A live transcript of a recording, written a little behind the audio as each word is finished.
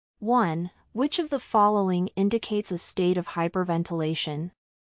1. Which of the following indicates a state of hyperventilation?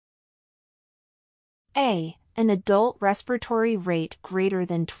 A. An adult respiratory rate greater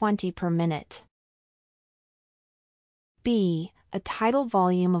than 20 per minute. B. A tidal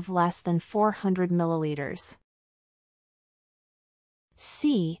volume of less than 400 milliliters.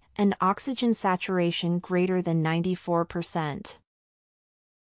 C. An oxygen saturation greater than 94%.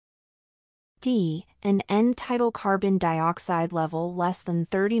 D. An end-tidal carbon dioxide level less than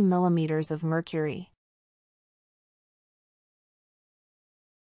 30 millimeters of mercury.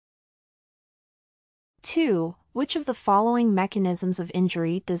 Two. Which of the following mechanisms of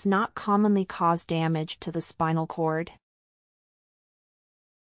injury does not commonly cause damage to the spinal cord?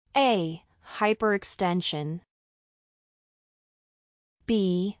 A. Hyperextension.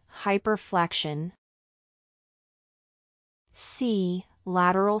 B. Hyperflexion. C.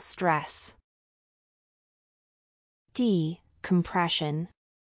 Lateral stress. D. Compression.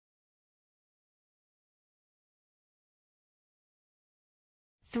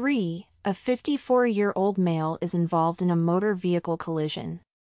 Three. A 54-year-old male is involved in a motor vehicle collision.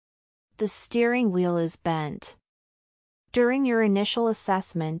 The steering wheel is bent. During your initial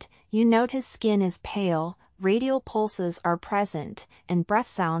assessment, you note his skin is pale, radial pulses are present, and breath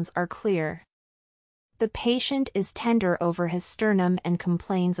sounds are clear. The patient is tender over his sternum and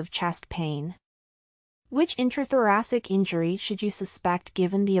complains of chest pain. Which intrathoracic injury should you suspect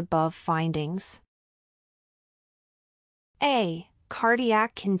given the above findings? A.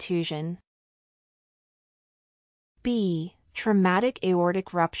 Cardiac contusion. B. Traumatic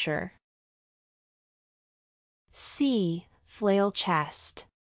aortic rupture. C. Flail chest.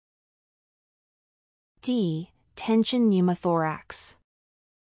 D. Tension pneumothorax.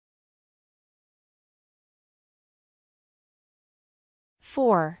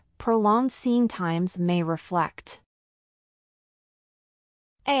 Four. Prolonged scene times may reflect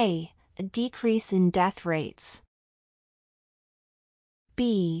A. A decrease in death rates.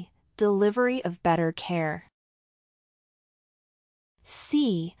 B. Delivery of better care.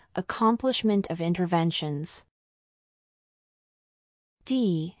 C. Accomplishment of interventions.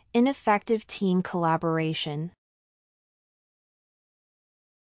 D. Ineffective team collaboration.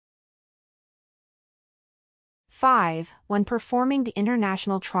 Five. When performing the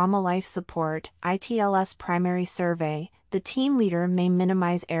International Trauma Life Support (ITLS) primary survey, the team leader may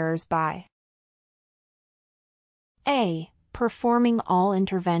minimize errors by A. Performing all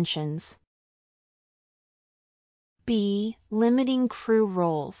interventions. B. Limiting crew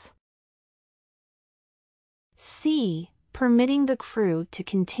roles. C. Permitting the crew to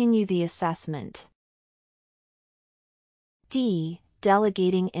continue the assessment. D.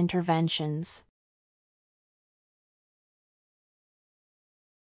 Delegating interventions.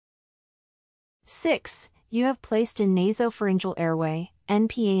 Six. You have placed a nasopharyngeal airway,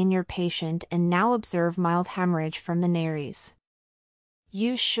 NPA, in your patient and now observe mild hemorrhage from the nares.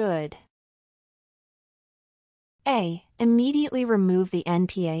 You should A. Immediately remove the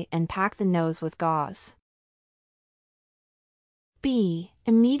NPA and pack the nose with gauze. B.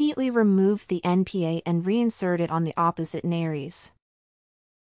 Immediately remove the NPA and reinsert it on the opposite nares.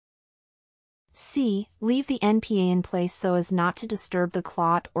 C. Leave the NPA in place so as not to disturb the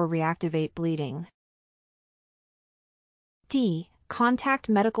clot or reactivate bleeding. D. Contact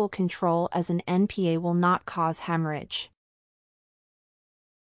medical control as an NPA will not cause hemorrhage.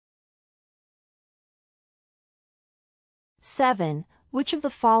 Seven. Which of the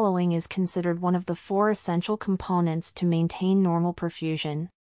following is considered one of the four essential components to maintain normal perfusion?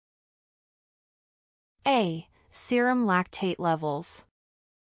 A. Serum lactate levels.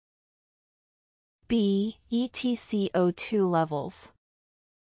 B. EtCO2 levels.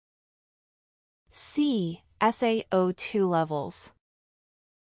 C. SaO2 levels.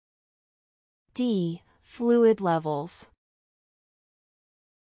 D. Fluid levels.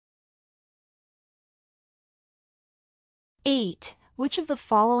 Eight. Which of the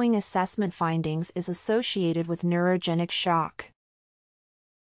following assessment findings is associated with neurogenic shock?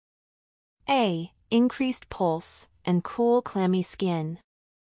 A. Increased pulse and cool, clammy skin.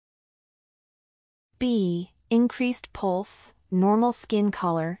 B. Increased pulse, normal skin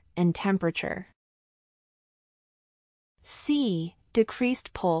color, and temperature. C.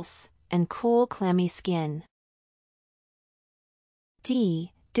 Decreased pulse and cool, clammy skin.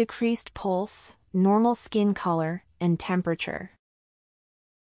 D. Decreased pulse, normal skin color, and temperature.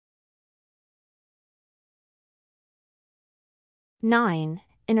 Nine.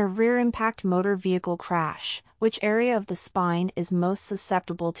 In a rear impact motor vehicle crash, which area of the spine is most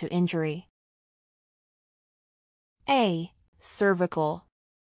susceptible to injury? A. Cervical.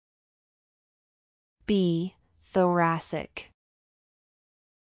 B. Thoracic.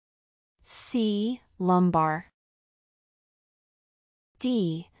 C. Lumbar.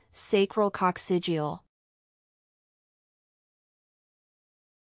 D. Sacral coccygeal.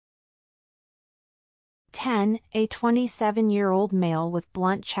 10. A 27-year-old male with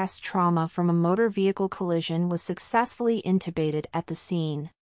blunt chest trauma from a motor vehicle collision was successfully intubated at the scene.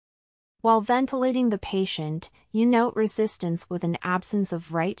 While ventilating the patient, you note resistance with an absence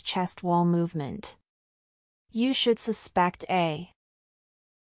of right chest wall movement. You should suspect A.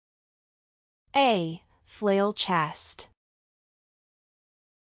 Flail chest.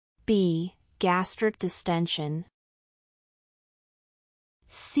 B. Gastric distension.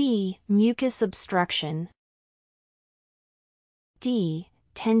 C. Mucus obstruction. D.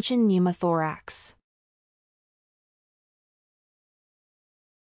 Tension pneumothorax.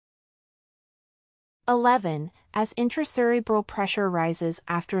 As intracerebral pressure rises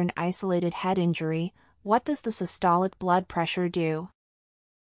after an isolated head injury, what does the systolic blood pressure do?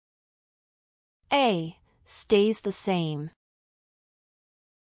 A. Stays the same.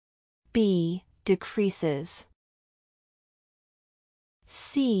 B. Decreases.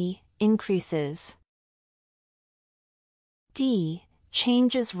 C. Increases. D.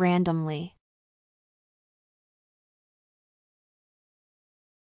 Changes randomly.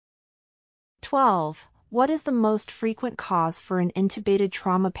 What is the most frequent cause for an intubated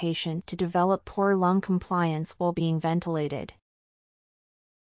trauma patient to develop poor lung compliance while being ventilated?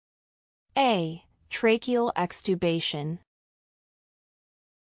 A. Tracheal extubation.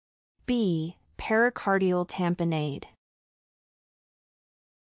 B. Pericardial tamponade.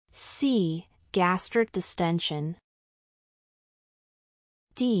 C. Gastric distension.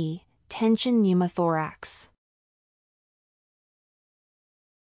 D. Tension pneumothorax.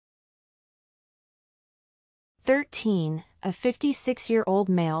 A 56-year-old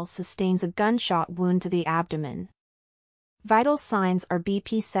male sustains a gunshot wound to the abdomen. Vital signs are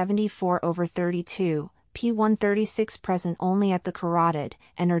BP 74/32, P136 present only at the carotid,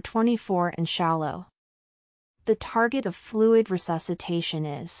 and are 24 and shallow. The target of fluid resuscitation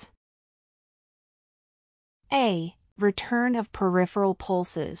is A. Return of peripheral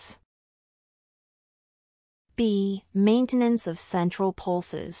pulses. B. Maintenance of central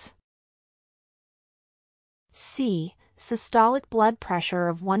pulses. C. Systolic blood pressure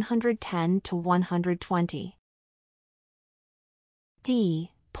of 110 to 120.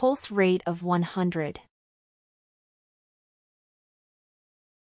 D. Pulse rate of 100.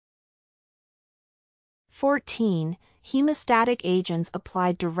 Hemostatic agents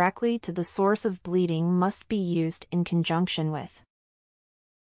applied directly to the source of bleeding must be used in conjunction with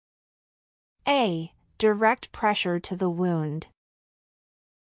A. Direct pressure to the wound.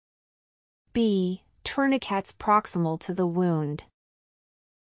 B. Tourniquets proximal to the wound.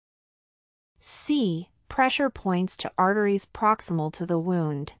 C. Pressure points to arteries proximal to the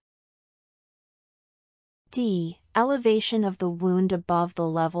wound. D. Elevation of the wound above the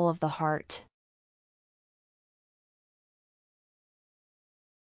level of the heart.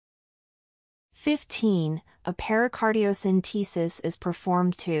 A pericardiocentesis is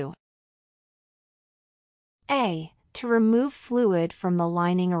performed to A. To remove fluid from the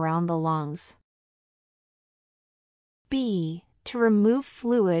lining around the lungs. B. To remove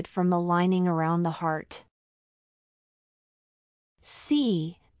fluid from the lining around the heart.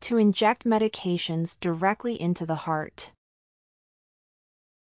 C. To inject medications directly into the heart.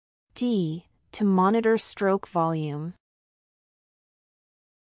 D. To monitor stroke volume.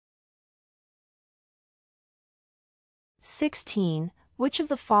 Which of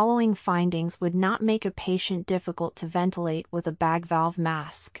the following findings would not make a patient difficult to ventilate with a bag valve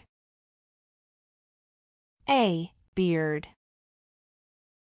mask? A. Beard.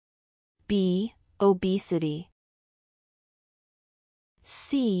 B. Obesity.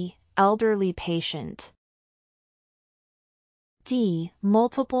 C. Elderly patient. D.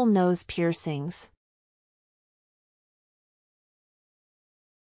 Multiple nose piercings.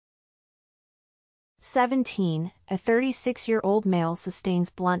 A 36-year-old male sustains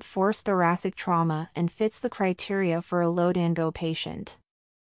blunt force thoracic trauma and fits the criteria for a load-and-go patient.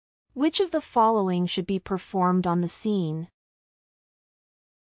 Which of the following should be performed on the scene?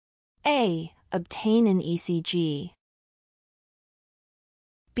 A. Obtain an ECG.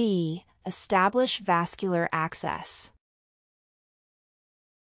 B. Establish vascular access.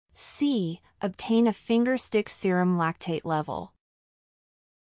 C. Obtain a fingerstick serum lactate level.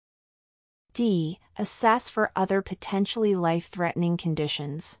 D. Assess for other potentially life-threatening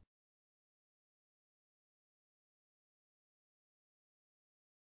conditions.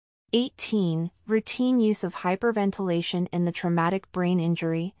 Routine use of hyperventilation in the traumatic brain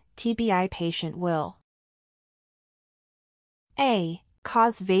injury, TBI patient will A.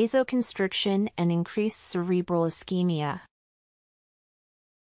 cause vasoconstriction and increased cerebral ischemia.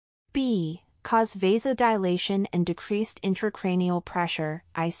 B. Cause vasodilation and decreased intracranial pressure,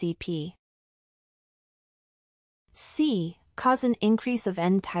 ICP. C. Cause an increase of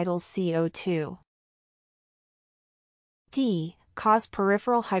end-tidal CO2. D. Cause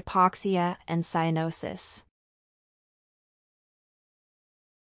peripheral hypoxia and cyanosis.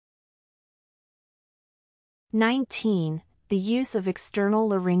 The use of external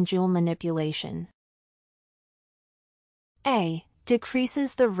laryngeal manipulation. A.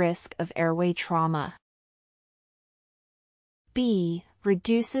 Decreases the risk of airway trauma. B.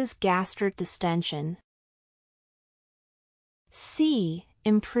 Reduces gastric distension. C.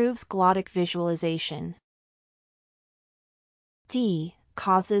 Improves glottic visualization. D.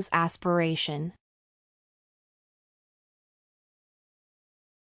 Causes aspiration.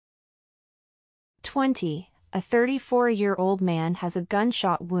 A 34-year-old man has a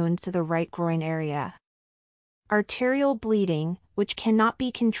gunshot wound to the right groin area. Arterial bleeding, which cannot be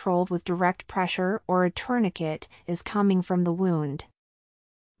controlled with direct pressure or a tourniquet, is coming from the wound.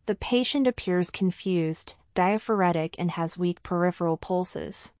 The patient appears confused, diaphoretic, and has weak peripheral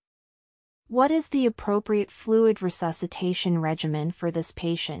pulses. What is the appropriate fluid resuscitation regimen for this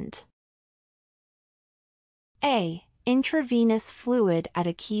patient? A. Intravenous fluid at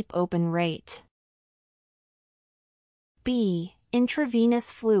a keep open rate. B.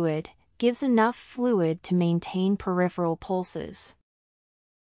 Intravenous fluid gives enough fluid to maintain peripheral pulses.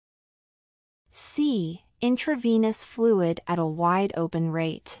 C. Intravenous fluid at a wide open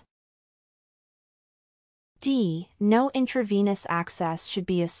rate. D. No intravenous access should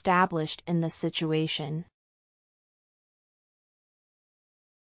be established in this situation.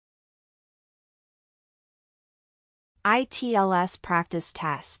 ITLS practice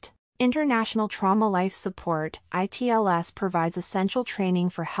test. International Trauma Life Support, ITLS provides essential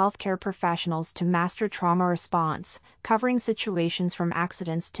training for healthcare professionals to master trauma response, covering situations from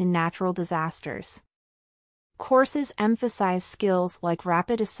accidents to natural disasters. Courses emphasize skills like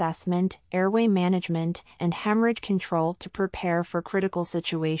rapid assessment, airway management, and hemorrhage control to prepare for critical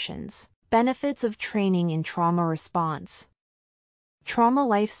situations. Benefits of training in trauma response. Trauma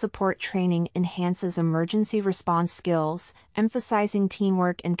life support training enhances emergency response skills, emphasizing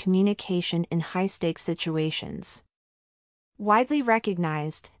teamwork and communication in high-stakes situations. Widely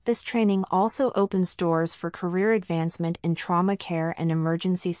recognized, this training also opens doors for career advancement in trauma care and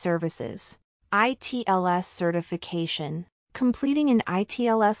emergency services. ITLS certification. Completing an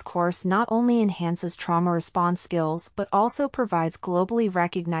ITLS course not only enhances trauma response skills but also provides globally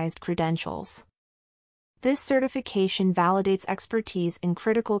recognized credentials. This certification validates expertise in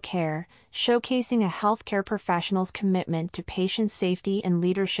critical care, showcasing a healthcare professional's commitment to patient safety and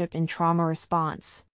leadership in trauma response.